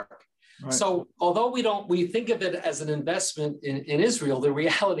New York. Right. So although we think of it as an investment in Israel, the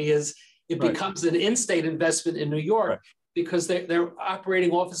reality is it becomes an in-state investment in New York because they're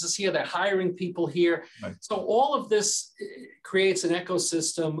operating offices here, they're hiring people here. Right. So all of this creates an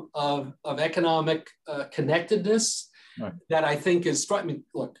ecosystem of economic connectedness that I think is strong. I mean,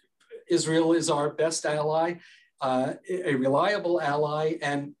 look, Israel is our best ally, a reliable ally,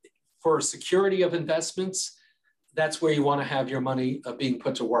 and for security of investments, that's where you want to have your money being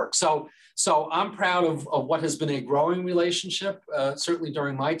put to work. So I'm proud of what has been a growing relationship, certainly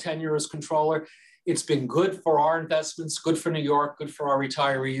during my tenure as controller. It's been good for our investments, good for New York, good for our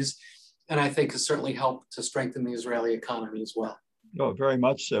retirees, and I think has certainly helped to strengthen the Israeli economy as well. Oh, very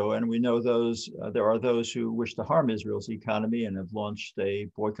much so. And we know there are those who wish to harm Israel's economy and have launched a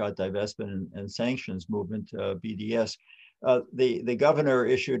boycott, divestment, and sanctions movement, BDS. The governor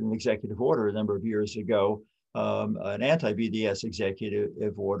issued an executive order a number of years ago, an anti-BDS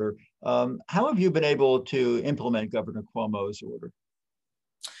executive order. How have you been able to implement Governor Cuomo's order?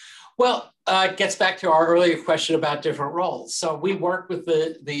 Well, it gets back to our earlier question about different roles. So we work with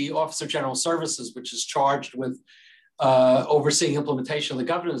the Office of General Services, which is charged with overseeing implementation of the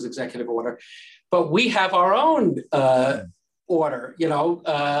governor's executive order. But we have our own order,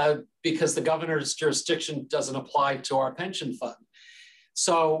 because the governor's jurisdiction doesn't apply to our pension fund.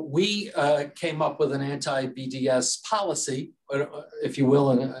 So we came up with an anti-BDS policy, if you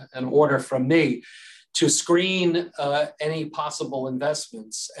will, an order from me to screen any possible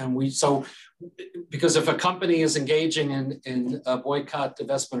investments. And because if a company is engaging in a boycott,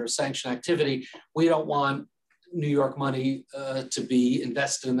 divestment, or sanction activity, we don't want New York money to be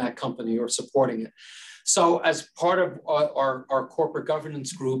invested in that company or supporting it. So as part of our corporate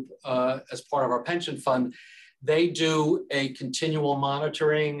governance group, as part of our pension fund, they do a continual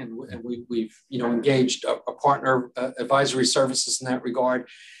monitoring, and we've engaged a partner advisory services in that regard.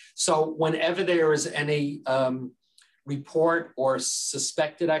 So whenever there is any report or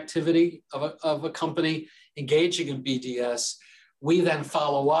suspected activity of a company engaging in BDS, we then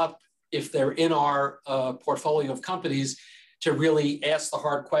follow up if they're in our portfolio of companies to really ask the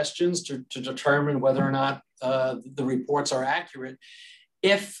hard questions to determine whether or not the reports are accurate.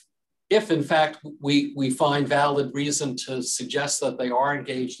 If in fact we find valid reason to suggest that they are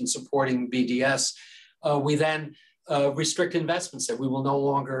engaged in supporting BDS, we then restrict investments there. We will no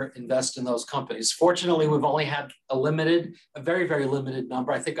longer invest in those companies. Fortunately, we've only had a very, very limited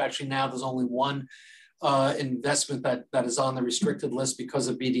number. I think actually now there's only one investment that is on the restricted list because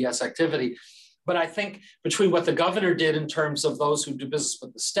of BDS activity. But I think between what the governor did in terms of those who do business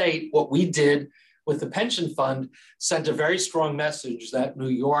with the state, what we did with the pension fund sent a very strong message that New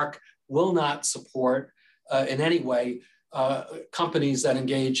York will not support in any way companies that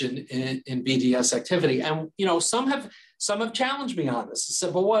engage in BDS activity. And some have challenged me on this. They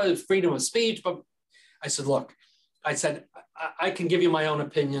said, well, what is freedom of speech? But I said, look, I can give you my own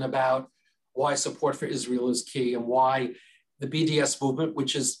opinion about why support for Israel is key and why the BDS movement,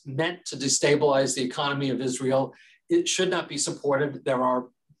 which is meant to destabilize the economy of Israel, it should not be supported. There are,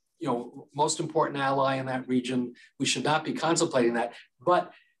 most important ally in that region. We should not be contemplating that.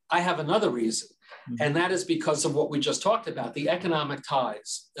 But I have another reason, and that is because of what we just talked about, the economic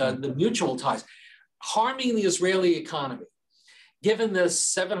ties, the mutual ties, harming the Israeli economy. Given the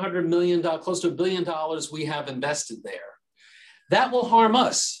 $700 million, close to $1 billion we have invested there, that will harm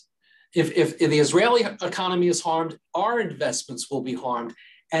us. If the Israeli economy is harmed, our investments will be harmed.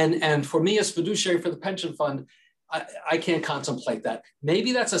 And for me as fiduciary for the pension fund, I can't contemplate that.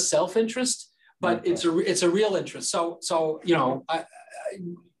 Maybe that's a self-interest, but it's a real interest. So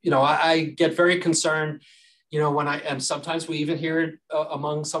I get very concerned, and sometimes we even hear it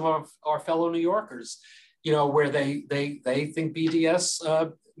among some of our fellow New Yorkers, where they think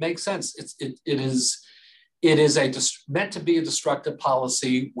BDS makes sense. It is meant to be a destructive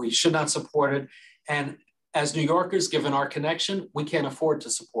policy. We should not support it. And as New Yorkers, given our connection, we can't afford to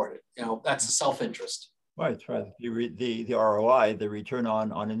support it. That's a self-interest. Right, right. The ROI, the return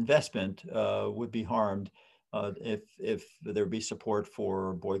on investment, would be harmed if there be support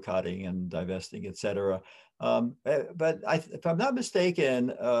for boycotting and divesting, et cetera. But if I'm not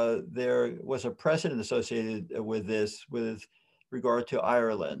mistaken, there was a precedent associated with this with regard to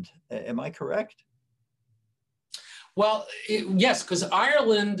Ireland. Am I correct? Well, yes, because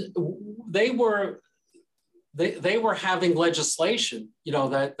Ireland, they were they were having legislation,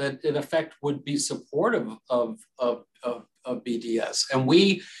 that in effect would be supportive of BDS, and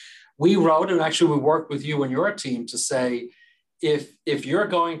we wrote, and actually we worked with you and your team to say, if you're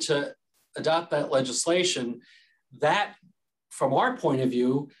going to adopt that legislation, that, from our point of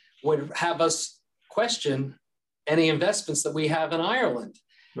view, would have us question any investments that we have in Ireland.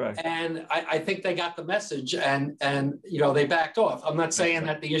 Right. And I think they got the message, and they backed off. I'm not saying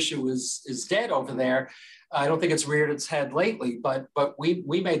that the issue is dead over there. I don't think it's reared its head lately, but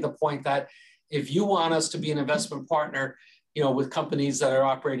we made the point that if you want us to be an investment partner, with companies that are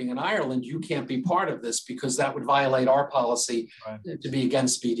operating in Ireland, you can't be part of this because that would violate our policy to be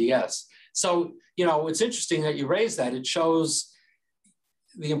against BDS. So, it's interesting that you raised that. It shows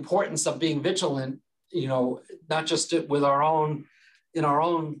the importance of being vigilant, not just in our own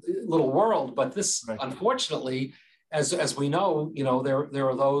little world, but this, unfortunately, as we know, there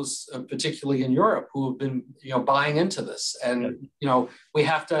are those, particularly in Europe, who have been, buying into this, and we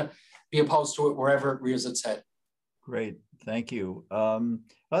have to be opposed to it wherever it rears its head. Great, thank you.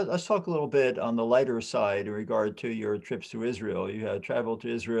 Let's talk a little bit on the lighter side in regard to your trips to Israel. You had traveled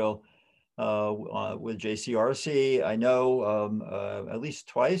to Israel with JCRC, I know, at least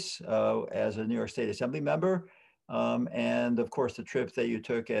twice as a New York State Assembly member. And of course, the trip that you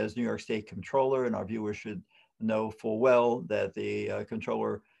took as New York State Comptroller, and our viewers should know full well that the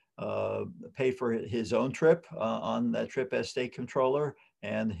Comptroller paid for his own trip on that trip as State Comptroller,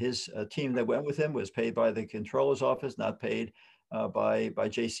 and his team that went with him was paid by the Comptroller's office, not paid by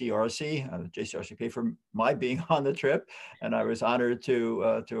JCRC. JCRC paid for my being on the trip, and I was honored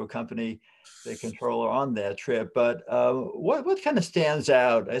to accompany the Comptroller on that trip. But what kind of stands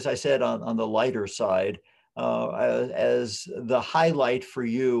out, as I said, on the lighter side, as the highlight for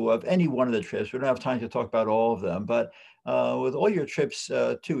you of any one of the trips? We don't have time to talk about all of them, but with all your trips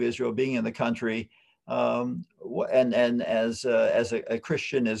to Israel, being in the country, and as a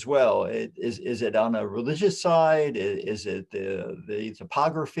Christian as well, is it on a religious side? Is it the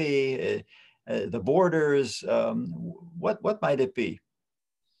topography, the borders? What might it be?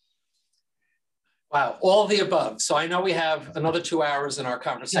 Wow, all of the above. So I know we have another 2 hours in our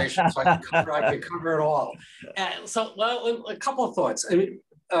conversation, so I can cover it all. Well, a couple of thoughts. I mean,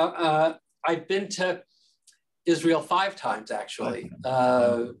 I've been to Israel 5 times, actually.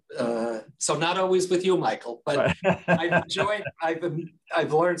 So not always with you, Michael, but I've enjoyed,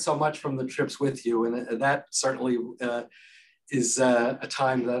 I've learned so much from the trips with you, and that certainly is a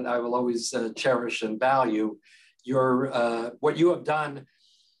time that I will always cherish and value. What you have done,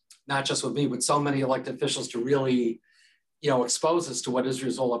 not just with me, but so many elected officials, to really, expose us to what Israel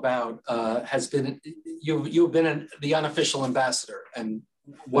is all about, has been, you've been the unofficial ambassador, and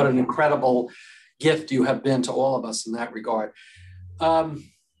what an incredible gift you have been to all of us in that regard.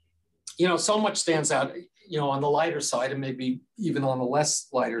 So much stands out, on the lighter side, and maybe even on the less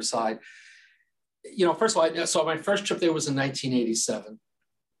lighter side. First of all, so my first trip there was in 1987.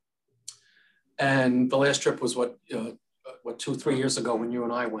 And the last trip was 2-3 years ago when you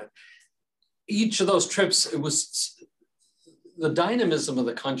and I went. Each of those trips, it was the dynamism of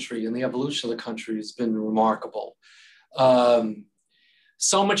the country and the evolution of the country has been remarkable.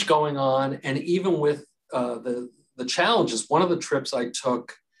 So much going on, and even with the challenges, one of the trips I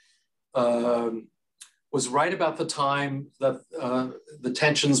took was right about the time that the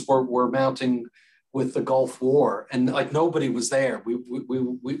tensions were mounting with the Gulf War, and like nobody was there. We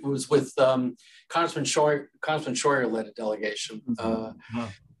was with Congressman Scheuer led a delegation, the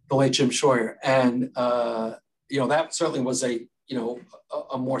late Jim Scheuer, and that certainly was a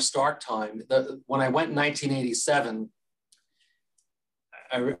more stark time. When I went in 1987,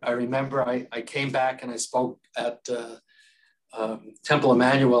 I remember I came back and I spoke at Temple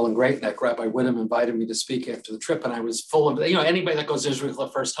Emmanuel in Great Neck. Rabbi Whittam invited me to speak after the trip, and I was full of, anybody that goes to Israel for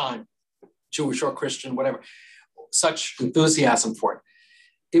the first time, Jewish or Christian, whatever, such enthusiasm for it.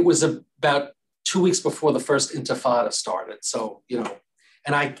 It was about 2 weeks before the first Intifada started. So,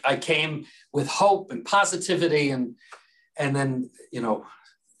 and I came with hope and positivity, and then,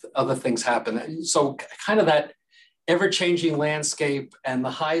 other things happened. So kind of that ever-changing landscape and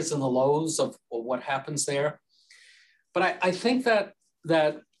the highs and the lows of what happens there. But I think that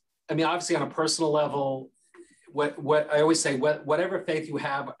obviously on a personal level, what I always say, whatever faith you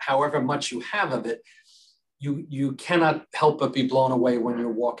have, however much you have of it, you cannot help but be blown away when you're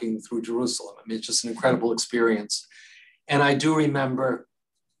walking through Jerusalem. I mean, it's just an incredible experience. And I do remember,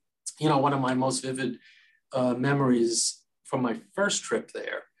 one of my most vivid memories from my first trip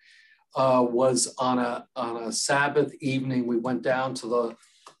there was on a Sabbath evening. We went down to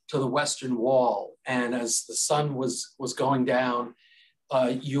the Western Wall, and as the sun was going down,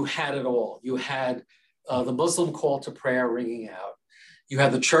 you had it all. You had the Muslim call to prayer ringing out. You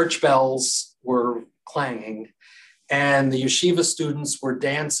had the church bells were clanging, and the yeshiva students were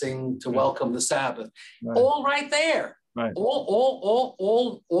dancing to welcome the Sabbath. Right. All right there. Right.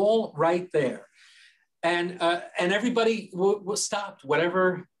 All right there. And everybody was stopped,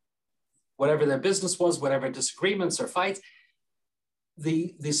 whatever their business was, whatever disagreements or fights.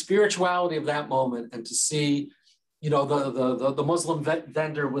 The spirituality of that moment, and to see, the Muslim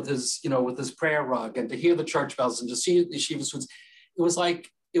vendor with his prayer rug, and to hear the church bells, and to see the yeshiva students,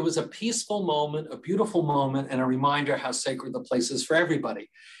 it was a peaceful moment, a beautiful moment, and a reminder how sacred the place is for everybody,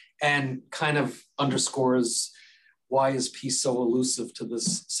 and kind of underscores why is peace so elusive to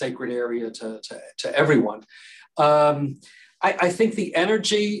this sacred area to everyone. I think the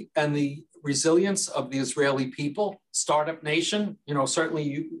energy and the resilience of the Israeli people, startup nation,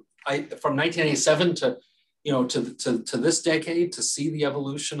 certainly from 1987 to this decade, to see the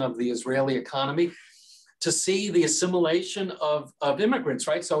evolution of the Israeli economy, to see the assimilation of immigrants,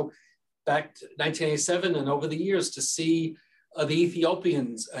 right? So back to 1987 and over the years, to see the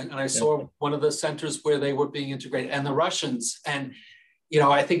Ethiopians, and I saw one of the centers where they were being integrated, and the Russians, and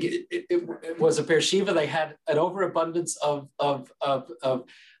I think it was a Beersheba. They had an overabundance of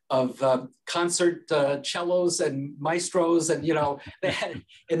concert cellos and maestros, and they had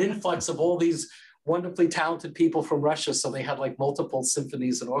an influx of all these wonderfully talented people from Russia. So they had like multiple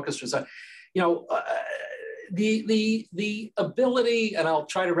symphonies and orchestras. The ability, and I'll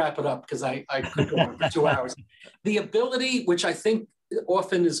try to wrap it up because I could go on for 2 hours. The ability, which I think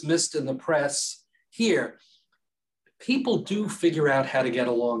often is missed in the press here, people do figure out how to get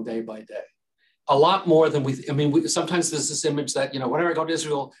along day by day. A lot more than sometimes there's this image that, whenever I go to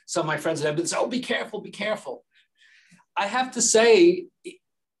Israel, some of my friends have been saying, oh, be careful, be careful. I have to say,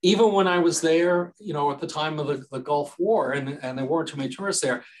 even when I was there, at the time of the Gulf War, and there weren't too many tourists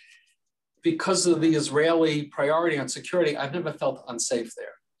there, because of the Israeli priority on security, I've never felt unsafe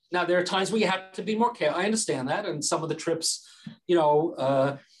there. Now, there are times where you have to be more careful. I understand that. And some of the trips,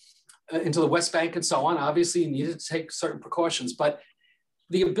 into the West Bank and so on, obviously you needed to take certain precautions. But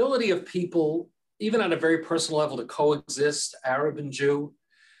the ability of people, even at a very personal level, to coexist, Arab and Jew,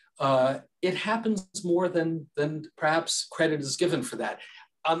 it happens more than perhaps credit is given for that.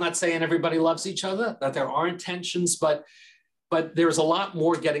 I'm not saying everybody loves each other, that there aren't tensions, but there's a lot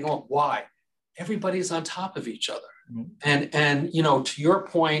more getting on. Why? Everybody's on top of each other. Mm-hmm. And to your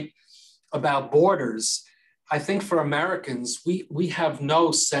point about borders, I think for Americans, we have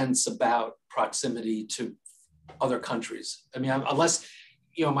no sense about proximity to other countries. I mean, unless,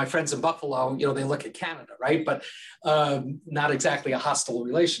 my friends in Buffalo, they look at Canada, right? But not exactly a hostile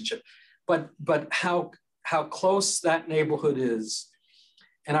relationship. But how close that neighborhood is.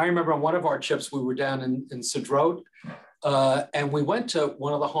 And I remember on one of our trips, we were down in Sderot, and we went to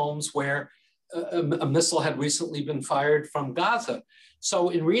one of the homes where a missile had recently been fired from Gaza. So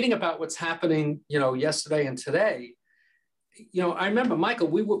in reading about what's happening, yesterday and today, I remember, Michael,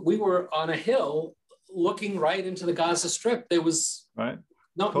 we were on a hill looking right into the Gaza Strip. There was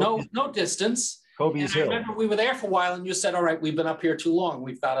no distance. Kobe's Hill. I remember we were there for a while, and you said, "All right, we've been up here too long.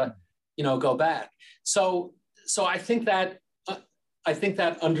 We've got to, go back." So I think that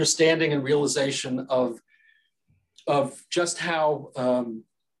understanding and realization of just how,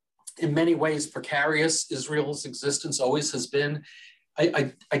 in many ways, precarious Israel's existence always has been.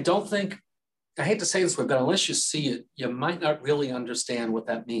 I don't think, I hate to say this way, but unless you see it, you might not really understand what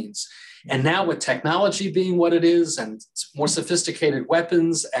that means. And now with technology being what it is, and more sophisticated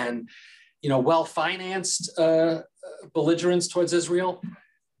weapons, and well-financed belligerence towards Israel,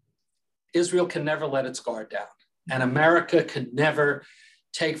 Israel can never let its guard down. And America could never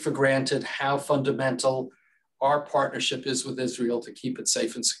take for granted how fundamental our partnership is with Israel to keep it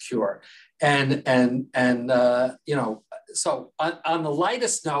safe and secure. So on the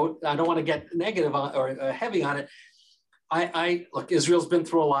lightest note, I don't want to get negative or heavy on it. Look, Israel's been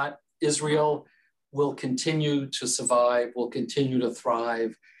through a lot. Israel will continue to survive, will continue to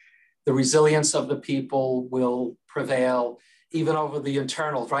thrive. The resilience of the people will prevail, even over the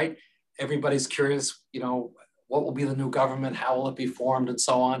internal, right? Everybody's curious, what will be the new government? How will it be formed, and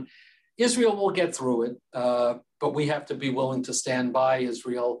so on? Israel will get through it, but we have to be willing to stand by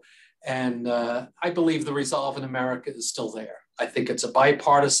Israel. And I believe the resolve in America is still there. I think it's a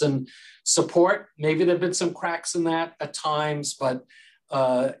bipartisan support. Maybe there've been some cracks in that at times, but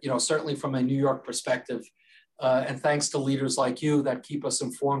certainly from a New York perspective, and thanks to leaders like you that keep us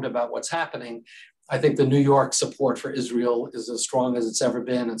informed about what's happening, I think the New York support for Israel is as strong as it's ever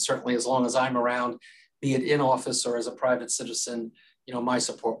been, and certainly as long as I'm around, be it in office or as a private citizen, my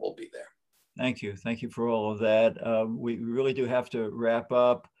support will be there. Thank you. Thank you for all of that. We really do have to wrap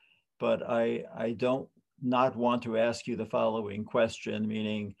up, but I don't not want to ask you the following question,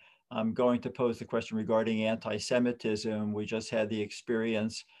 meaning I'm going to pose the question regarding anti-Semitism. We just had the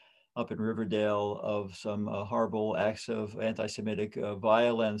experience up in Riverdale of some horrible acts of anti-Semitic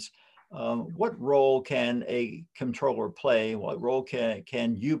violence. What role can a controller play? What role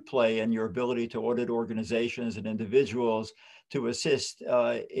can you play in your ability to audit organizations and individuals to assist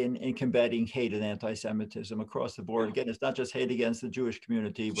in combating hate and anti-Semitism across the board? Again, it's not just hate against the Jewish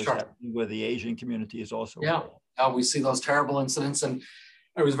community, what's happening with the Asian community is also. Yeah, we see those terrible incidents. And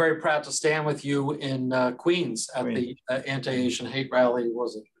I was very proud to stand with you in Queens at the anti-Asian hate rally,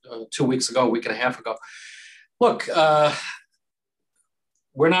 was it 2 weeks ago, a week and a half ago. Look,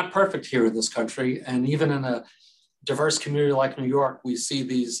 we're not perfect here in this country. And even in a diverse community like New York, we see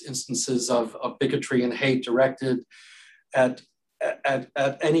these instances of bigotry and hate directed at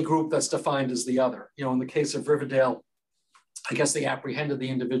any group that's defined as the other. In the case of Riverdale, I guess they apprehended the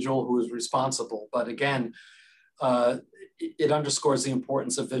individual who was responsible. But again, it underscores the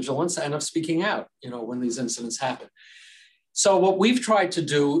importance of vigilance and of speaking out, when these incidents happen. So what we've tried to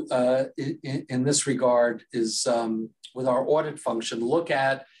do in this regard is, with our audit function, look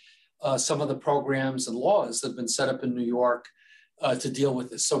at some of the programs and laws that have been set up in New York to deal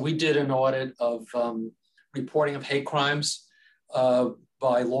with this. So we did an audit of reporting of hate crimes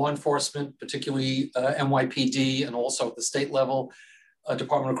by law enforcement, particularly NYPD, and also at the state level,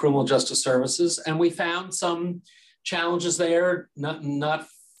 Department of Criminal Justice Services. And we found some challenges there, not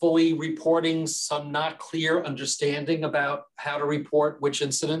fully reporting, some not clear understanding about how to report which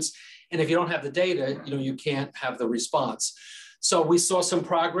incidents. And if you don't have the data, you can't have the response. So we saw some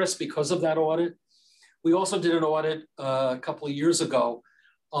progress because of that audit. We also did an audit a couple of years ago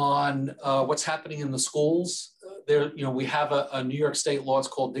on what's happening in the schools. We have a New York State law. It's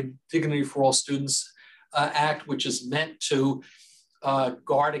called the Dignity for All Students Act, which is meant to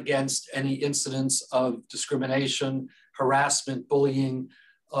guard against any incidents of discrimination, harassment, bullying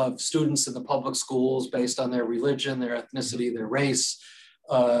of students in the public schools based on their religion, their ethnicity, their race,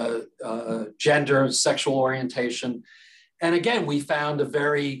 gender, sexual orientation. And again, we found a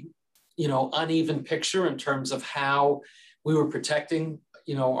very, uneven picture in terms of how we were protecting,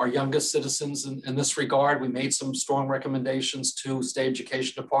 our youngest citizens in this regard. We made some strong recommendations to State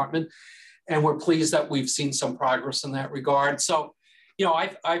Education Department, and we're pleased that we've seen some progress in that regard. So,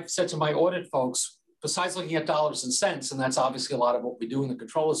 I've said to my audit folks, besides looking at dollars and cents, and that's obviously a lot of what we do in the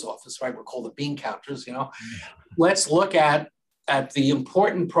controller's office, right? We're called the bean counters, Let's look at the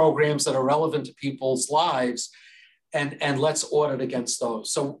important programs that are relevant to people's lives, and let's audit against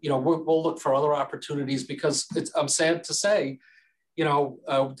those. So, we'll look for other opportunities, because I'm sad to say,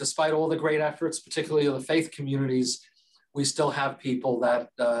 despite all the great efforts, particularly of the faith communities, we still have people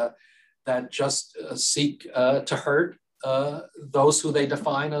that just seek to hurt those who they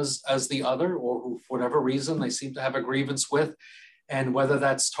define as the other, or who, for whatever reason, they seem to have a grievance with. And whether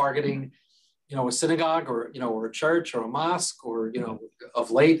that's targeting, a synagogue, or, or a church, or a mosque, or,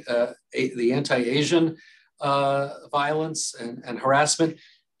 of late, the anti-Asian violence and harassment,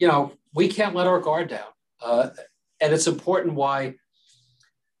 we can't let our guard down. And it's important why,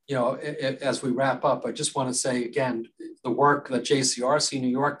 as we wrap up, I just want to say again, the work that JCRC New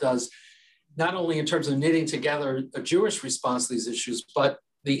York does, not only in terms of knitting together a Jewish response to these issues, but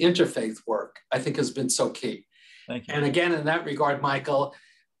the interfaith work, I think, has been so key. Thank you. And again, in that regard, Michael,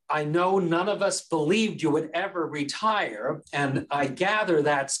 I know none of us believed you would ever retire, and I gather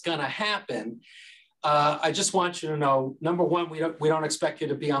that's going to happen. I just want you to know, number one, we don't expect you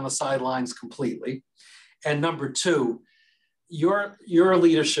to be on the sidelines completely. And number two, your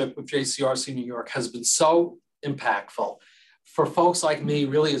leadership of JCRC New York has been so impactful. For folks like me,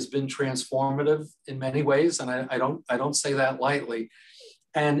 really has been transformative in many ways, and I don't say that lightly.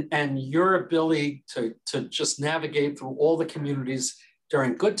 And your ability to just navigate through all the communities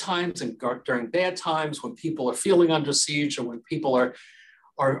during good times and during bad times, when people are feeling under siege, or when people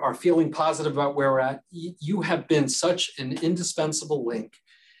are feeling positive about where we're at, you have been such an indispensable link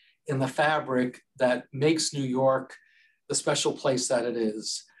in the fabric that makes New York the special place that it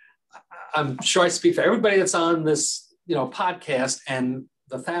is. I'm sure I speak for everybody that's on this podcast, and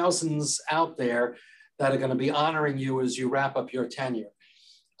the thousands out there that are going to be honoring you as you wrap up your tenure.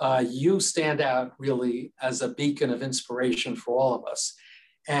 You stand out really as a beacon of inspiration for all of us.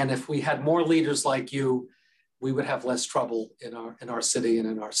 And if we had more leaders like you, we would have less trouble in our city and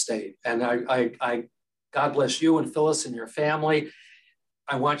in our state. And I God bless you and Phyllis and your family.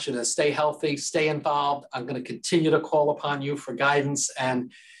 I want you to stay healthy, stay involved. I'm going to continue to call upon you for guidance.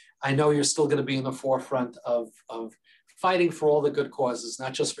 And I know you're still going to be in the forefront of fighting for all the good causes,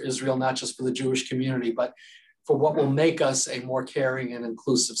 not just for Israel, not just for the Jewish community, but for what will make us a more caring and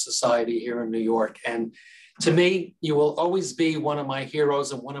inclusive society here in New York. And to me, you will always be one of my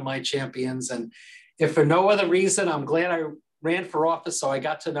heroes and one of my champions. And if for no other reason, I'm glad I ran for office, so I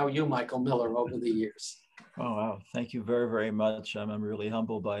got to know you, Michael Miller, over the years. Oh, wow. Thank you very, very much. I'm really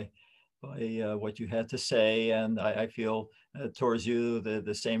humbled by what you had to say. And I feel towards you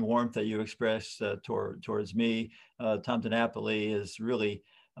the same warmth that you expressed towards me. Tom DiNapoli is really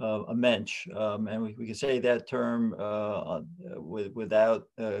a mensch. And we can say that term without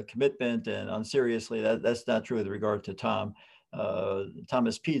commitment and unseriously. That's not true with regard to Tom.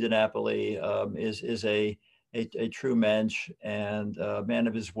 Thomas P. DiNapoli is a true mensch and a man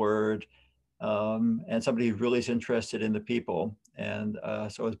of his word. And somebody who really is interested in the people. And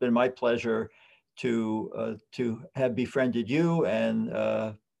so it's been my pleasure to have befriended you,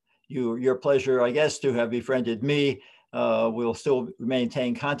 and your pleasure, I guess, to have befriended me. We'll still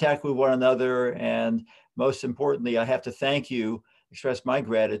maintain contact with one another. And most importantly, I have to thank you, express my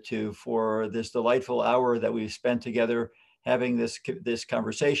gratitude for this delightful hour that we've spent together having this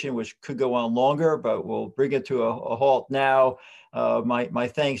conversation, which could go on longer, but we'll bring it to a halt now. My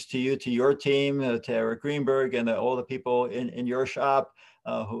thanks to you, to your team, to Eric Greenberg, and all the people in your shop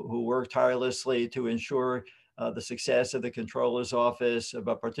who work tirelessly to ensure the success of the Controller's Office,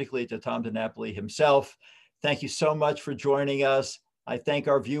 but particularly to Tom DiNapoli himself. Thank you so much for joining us. I thank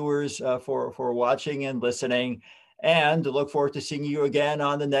our viewers for watching and listening, and look forward to seeing you again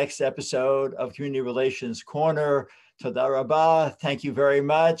on the next episode of Community Relations Corner. Toda rabah. Thank you very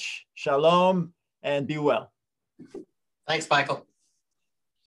much. Shalom, and be well. Thanks, Michael.